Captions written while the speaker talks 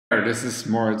This is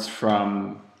Moritz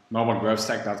from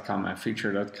mobilegrowthstack.com and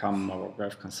feature.com mobile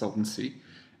growth consultancy.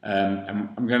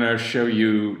 I'm going to show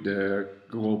you the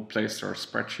Google Play Store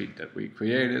spreadsheet that we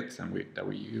created and that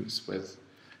we use with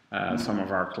some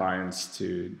of our clients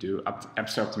to do apps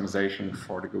optimization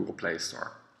for the Google Play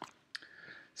Store.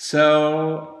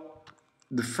 So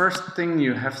the first thing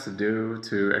you have to do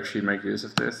to actually make use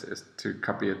of this is to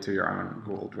copy it to your own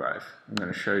Google Drive. I'm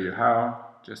going to show you how.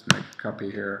 Just make a copy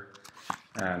here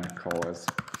and call it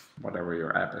whatever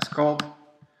your app is called.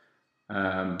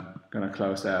 I'm going to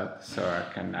close that so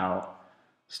I can now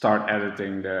start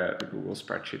editing the Google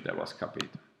spreadsheet that was copied.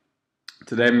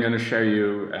 Today I'm going to show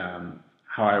you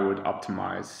how I would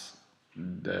optimize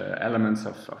the elements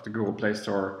of the Google Play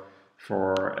Store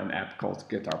for an app called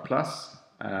Guitar Plus.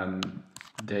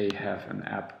 They have an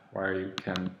app where you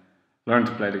can learn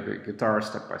to play the guitar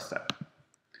step by step.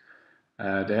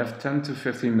 They have 10 to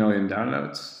 15 million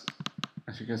downloads,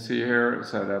 as you can see here,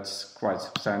 so that's quite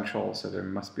substantial, so they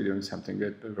must be doing something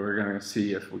good, but we're going to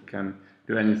see if we can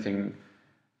do anything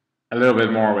a little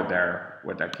bit more with their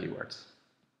keywords.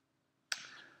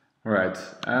 Alright,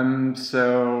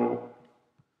 so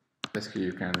basically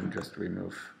you can just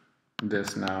remove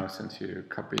this now since you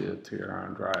copied it to your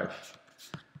own drive.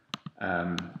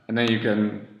 And then you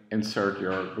can insert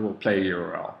your Google Play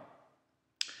URL.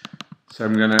 So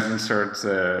I'm going to insert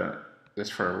this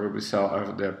for Ruby cell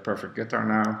over the perfect guitar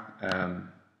now.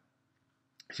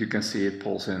 As you can see, it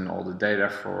pulls in all the data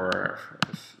for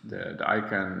the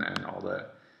icon and all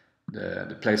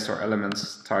the Play Store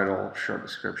elements: title, short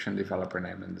description, developer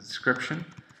name, and the description.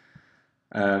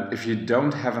 If you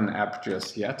don't have an app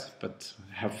just yet, but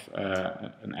have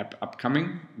an app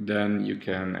upcoming, then you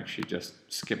can actually just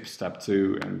skip step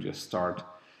 2 and just start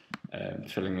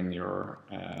filling in your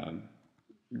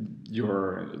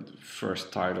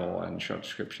first title and short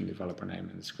description, developer name,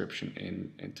 and description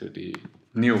into the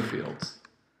new fields.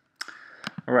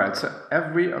 Alright, so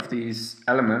every of these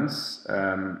elements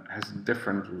has a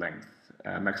different length,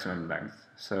 maximum length.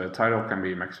 So the title can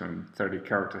be maximum 30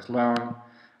 characters long,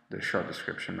 the short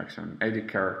description maximum 80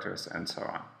 characters, and so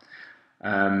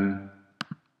on.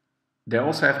 They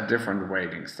also have different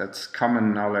weightings. That's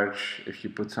common knowledge. If you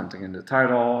put something in the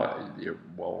title, you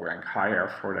will rank higher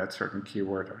for that certain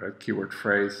keyword or that keyword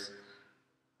phrase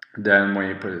than when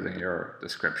you put it in your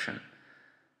description.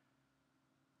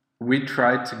 We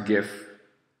try to give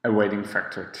a weighting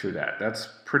factor to that. That's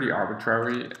pretty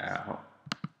arbitrary.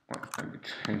 Let me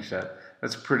change that.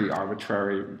 That's pretty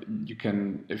arbitrary. You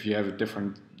can, if you have a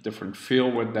different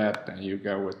feel with that, then you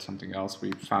go with something else.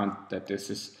 We found that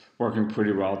this is working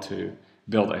pretty well to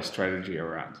build a strategy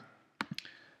around.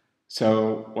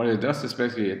 So what it does is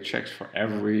basically it checks for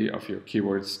every of your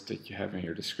keywords that you have in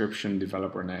your description,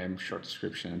 developer name, short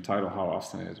description, and title, how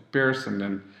often it appears, and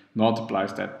then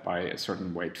multiplies that by a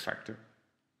certain weight factor.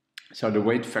 So the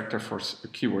weight factor for a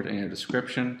keyword in your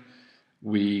description,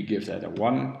 we give that a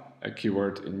 1, a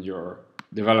keyword in your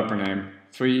developer name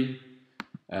 3,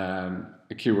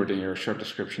 a keyword in your short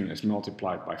description is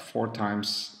multiplied by 4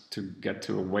 times to get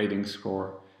to a weighting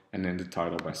score, and in the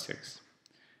title by 6.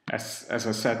 As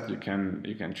I said, you can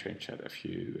change that if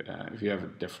you have a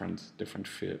different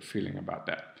feeling about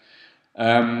that.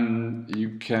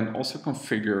 You can also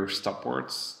configure stop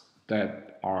words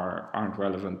that aren't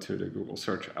relevant to the Google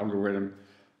search algorithm,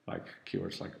 like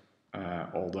keywords like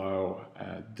although,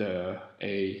 the,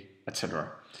 a, etc.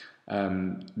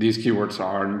 These keywords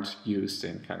aren't used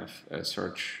in kind of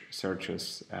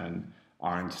searches and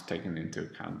aren't taken into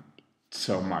account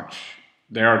so much.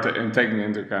 They are taken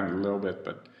into account a little bit,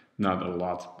 but not a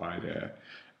lot by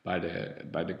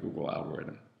the Google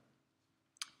algorithm.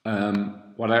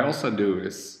 What I also do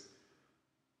is,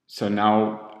 so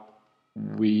now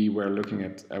we were looking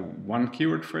at one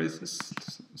keyword phrases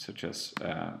such as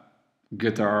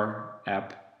guitar,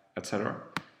 app, etc.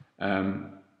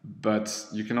 But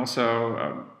you can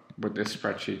also, with this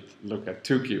spreadsheet, look at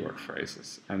 2 keyword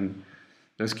phrases. And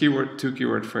those 2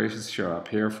 keyword phrases show up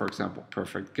here, for example,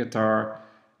 perfect guitar,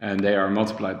 and they are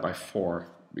multiplied by 4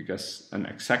 because an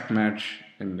exact match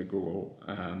in the Google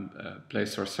Play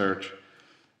Store search,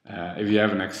 if you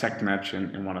have an exact match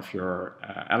in one of your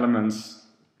elements,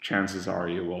 chances are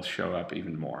you will show up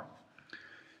even more.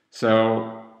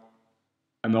 So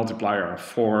a multiplier of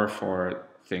 4 for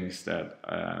things that,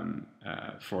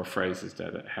 for phrases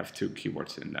that have 2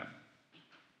 keywords in them.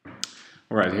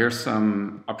 Alright, here's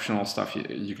some optional stuff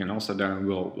you can also do, and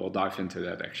we'll dive into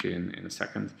that actually in a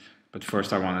second. But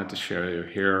first I wanted to show you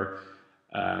here.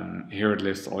 Here it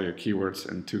lists all your keywords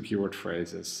and 2 keyword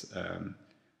phrases. I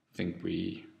think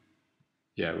we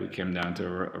came down to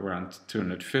around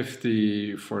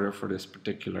 250 for this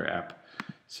particular app.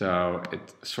 So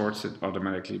it sorts it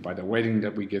automatically by the weighting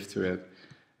that we give to it.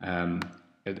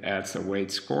 It adds a weight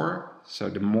score. So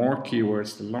the more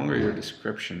keywords, the longer your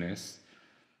description is,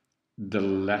 the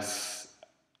less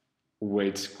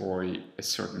weight score a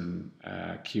certain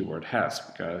keyword has,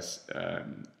 because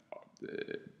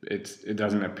it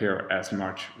doesn't appear as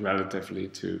much relatively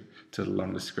to the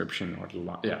long description, or the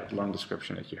long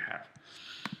description that you have.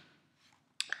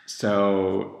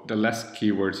 So the less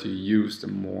keywords you use, the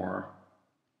more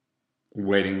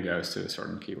weighting goes to a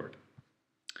certain keyword.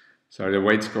 So the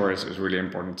weight score is really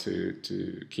important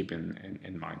to keep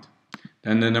in mind.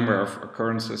 Then the number of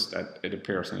occurrences that it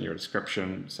appears in your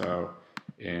description. So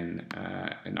in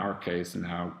our case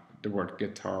now, the word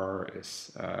guitar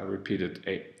is repeated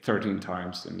 13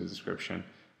 times in the description,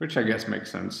 which I guess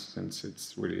makes sense, since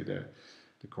it's really the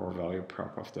core value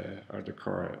prop of the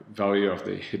core value of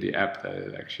the app, that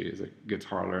it actually is a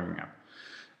guitar learning app.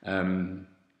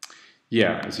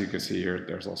 Yeah, as you can see here,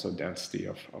 there's also density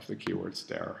of the keywords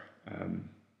there.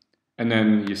 And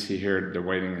then you see here the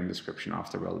weighting and description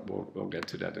after. We'll get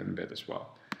to that in a bit as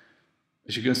well.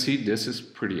 As you can see, this is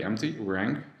pretty empty,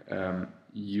 rank.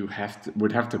 You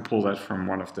would have to pull that from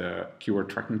one of the keyword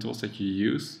tracking tools that you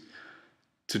use.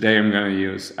 Today I'm going to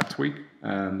use AppTweak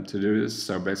to do this.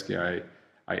 So basically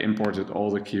I imported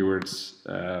all the keywords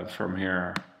from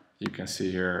here. You can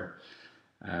see here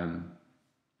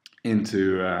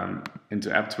into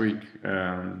AppTweak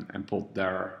and pulled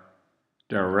their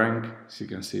rank. So you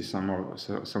can see some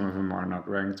of them are not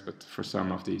ranked, but for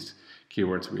some of these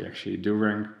keywords we actually do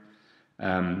rank.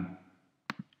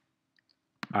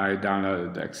 I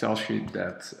downloaded the Excel sheet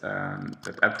that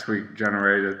AppTweak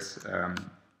generated,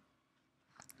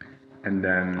 and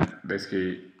then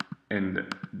basically in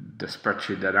the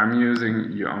spreadsheet that I'm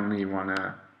using, you only want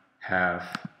to have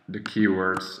the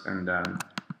keywords and then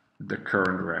the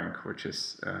current rank, which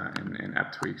is in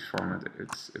AppTweak's format.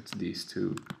 It's these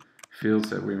two fields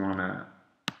that we want to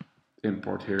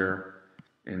import here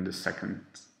in the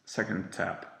second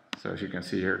tab. So as you can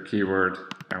see here, keyword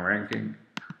and ranking.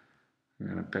 I'm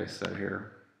going to paste that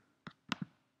here.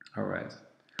 All right.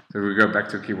 So if we go back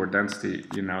to keyword density,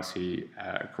 you now see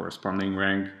a corresponding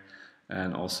rank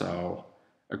and also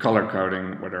a color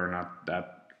coding, whether or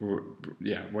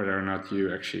not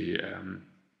you actually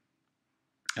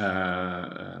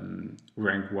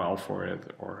rank well for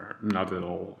it or not at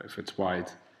all if it's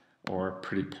white, or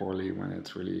pretty poorly when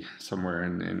it's really somewhere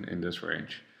in this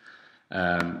range.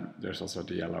 There's also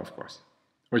the yellow, of course.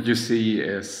 What you see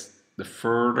is the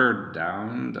further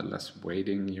down, the less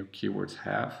weighting your keywords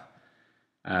have,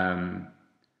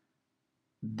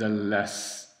 the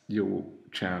less you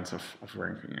chance of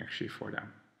ranking actually for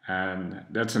them. And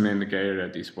that's an indicator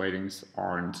that these weightings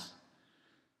aren't,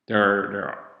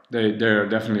 they're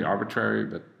definitely arbitrary,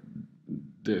 but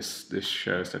this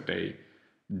shows that they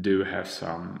do have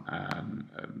some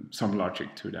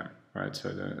logic to them, right? So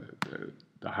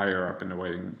the higher up in the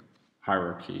weighting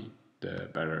hierarchy, the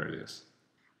better it is.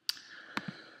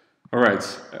 All right.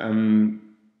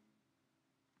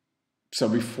 So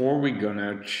before we're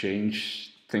gonna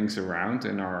change things around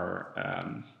in our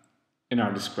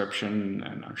description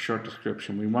and our short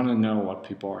description, we want to know what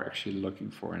people are actually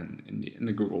looking for in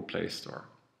the Google Play Store.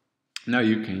 Now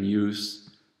you can use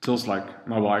tools like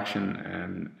Mobile Action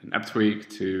and AppTweak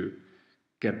to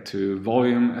get to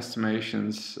volume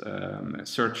estimations,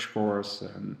 search scores,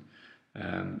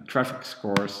 and traffic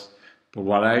scores. But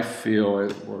what I feel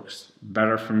it works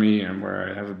better for me, and where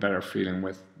I have a better feeling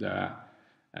with the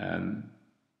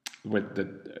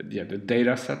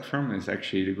data set from, is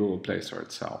actually the Google Play Store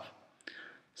itself.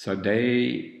 So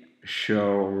they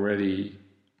show already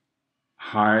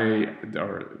high,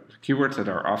 or keywords that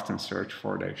are often searched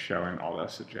for, they show in all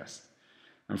those suggest.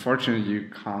 Unfortunately, you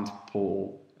can't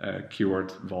pull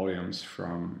keyword volumes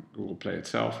from Google Play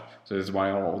itself. So that's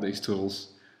why all these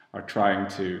tools are trying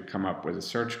to come up with a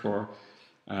search score.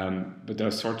 But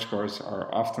those search scores are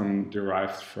often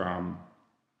derived from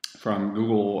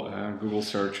Google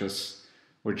searches,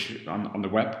 which on the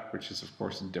web, which is of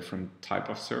course a different type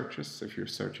of searches. If you're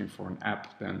searching for an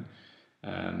app, then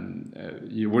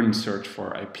you wouldn't search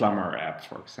for a plumber app,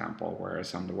 for example,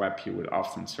 whereas on the web you would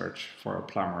often search for a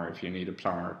plumber if you need a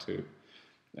plumber to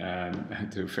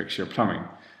fix your plumbing.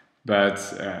 But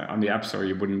on the App Store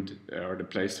you wouldn't, or the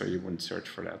Play Store, you wouldn't search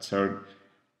for that. So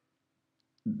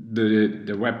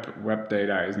the web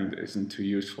data isn't too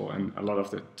useful, and a lot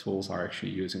of the tools are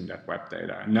actually using that web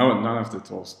data. And none of the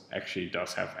tools actually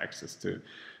does have access to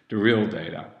the real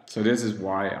data. So this is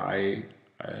why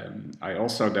I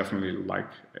also definitely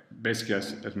like, basically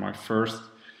as my first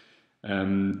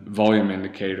volume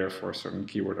indicator for a certain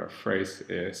keyword or phrase,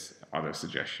 is auto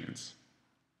suggestions.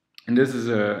 And this is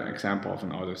an example of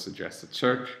an auto-suggested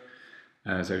search.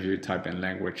 So if you type in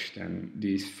language, then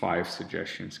these 5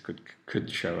 suggestions could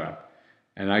show up,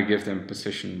 and I give them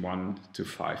position 1 to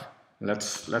 5.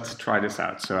 Let's try this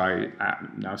out. So I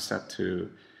now set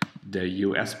to the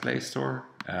US Play Store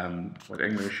with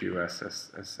English US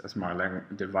as my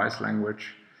device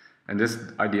language, and this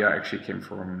idea actually came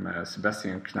from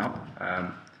Sebastian Knapp,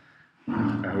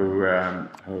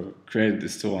 who created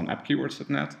this tool on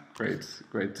appkeywords.net.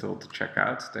 Great tool to check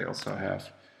out. They also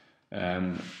have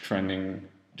trending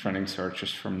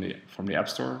searches from the App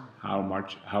Store. How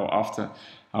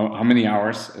many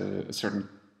hours a certain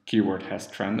keyword has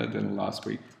trended in the last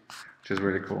week, which is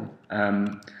really cool.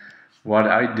 What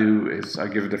I do is I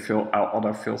give it a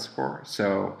autofill score,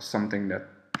 so something that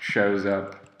shows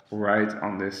up right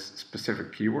on this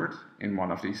specific keyword in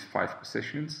one of these 5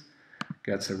 positions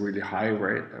gets a really high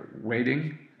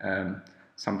weighting.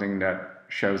 Something that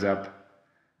shows up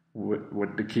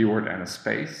with the keyword and a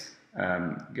space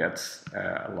gets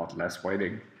a lot less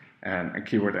weighting, and a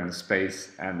keyword and a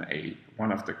space and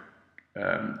one of the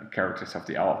characters of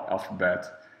the alphabet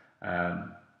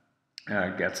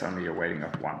gets only a weighting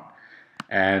of 1.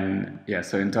 And yeah,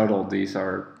 so in total these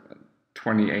are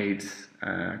 28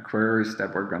 queries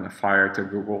that we're going to fire to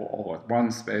Google all at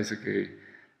once, basically,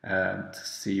 to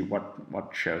see what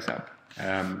shows up.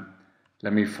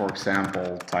 Let me, for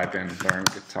example, type in learn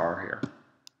guitar here.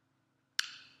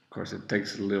 Of course, it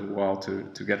takes a little while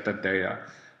to get that data,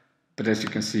 but as you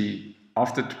can see,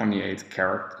 of the 28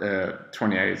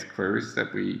 queries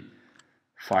that we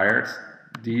fired,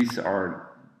 these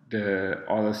are the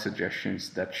auto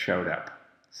suggestions that showed up.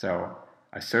 So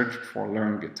I searched for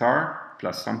learn guitar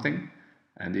plus something,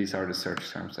 and these are the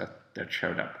search terms that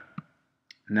showed up.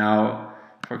 Now,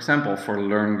 for example, for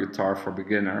learn guitar for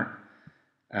beginner,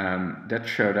 that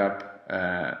showed up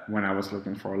when I was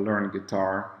looking for a learn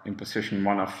guitar in position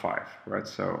 1 of 5, right?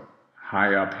 So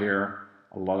high up here,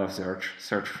 a lot of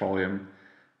search volume.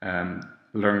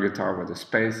 Learn guitar with a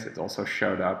space, it also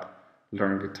showed up.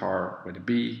 Learn guitar with a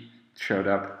B showed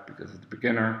up because of the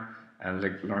beginner, and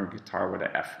learn guitar with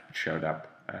an F showed up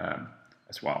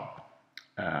as well,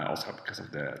 also because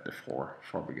of the 4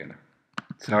 for beginner.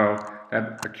 So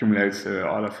that accumulates the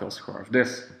autofill score of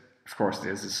this. Of course,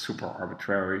 this is super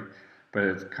arbitrary, but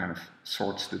it kind of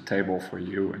sorts the table for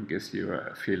you and gives you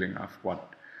a feeling of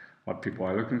what people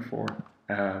are looking for,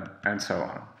 and so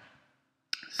on.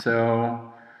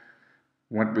 So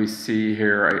what we see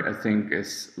here, I think,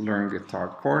 is learn guitar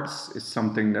chords is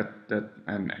something that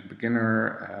and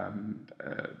beginner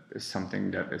is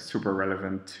something that is super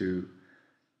relevant to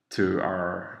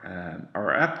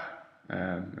our app,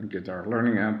 guitar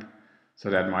learning app. So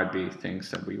that might be things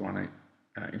that we want to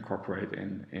incorporate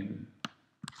in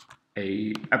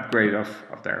a upgrade of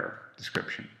their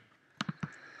description.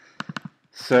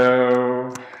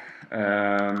 So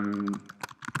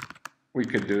we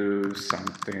could do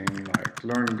something like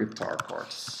learn guitar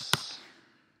chords.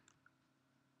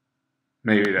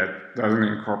 Maybe that doesn't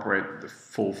incorporate the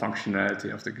full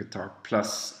functionality of the Guitar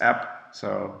Plus app,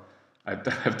 so I'd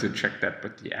have to check that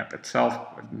with the app itself.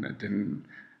 I didn't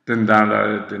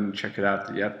download it, didn't check it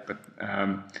out yet, but I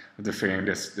have the feeling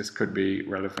this could be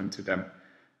relevant to them.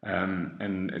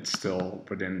 And it's still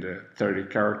within the 30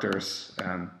 characters,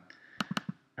 and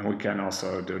we can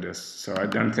also do this. So I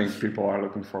don't think people are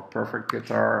looking for perfect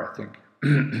guitar. I think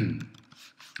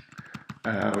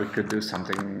we could do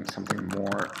something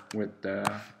more with the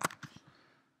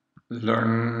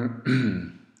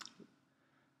learning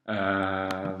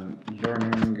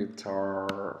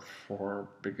guitar for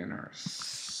beginners.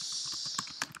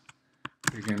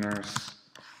 Beginners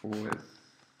with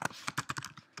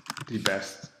the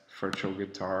best virtual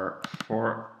guitar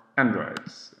for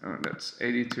Androids. That's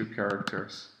 82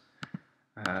 characters,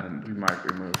 and we might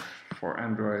remove for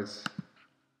Androids.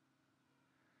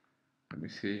 Let me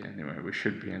see. Anyway, we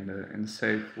should be in the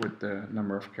safe with the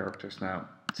number of characters now,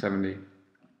 70.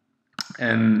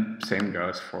 And same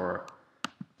goes for,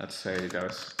 let's say,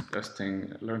 those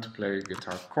things. Learn to play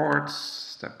guitar chords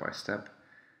step by step.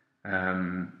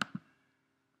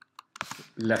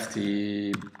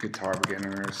 Lefty guitar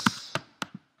beginners,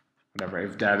 whatever.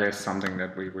 If that is something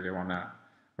that we really want to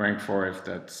rank for, if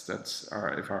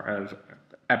our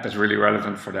app is really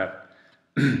relevant for that,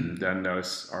 then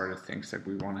those are the things that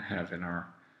we want to have in our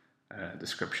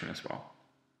description as well.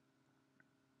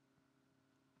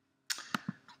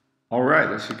 All right,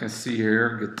 as you can see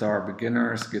here, guitar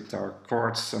beginners, guitar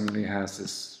chords, somebody has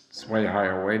this way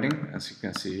higher weighting. As you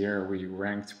can see here, we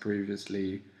ranked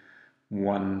previously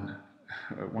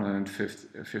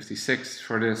 156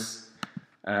 for this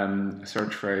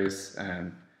search phrase,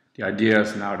 and the idea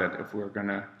is now that if we're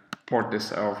gonna port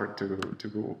this over to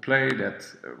Google Play, that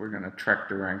we're going to track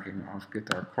the ranking of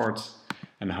guitar chords,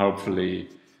 and hopefully,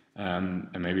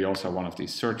 and maybe also one of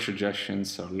these search suggestions,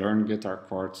 so learn guitar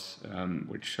chords,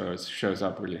 which shows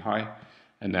up really high,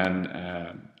 and then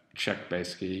check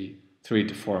basically 3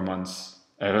 to 4 months,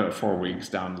 4 weeks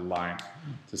down the line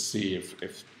to see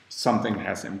if something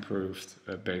has improved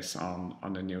based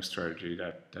on the new strategy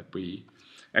that we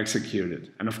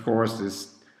executed. And of course,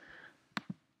 this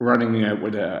running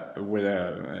with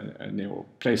a new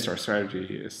Play Store strategy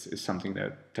is something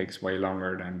that takes way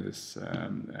longer than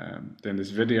this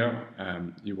video.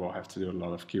 You will have to do a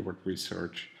lot of keyword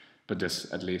research, but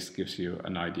this at least gives you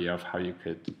an idea of how you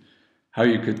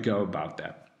could go about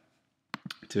that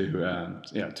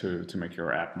to make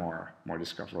your app more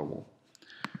discoverable.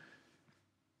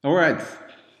 All right,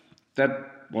 that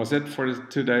was it for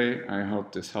today. I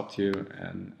hope this helped you,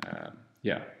 and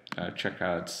check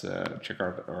out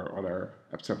our other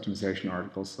app optimization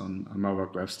articles on mobile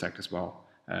growth stack as well,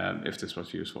 if this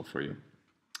was useful for you.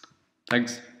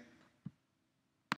 Thanks.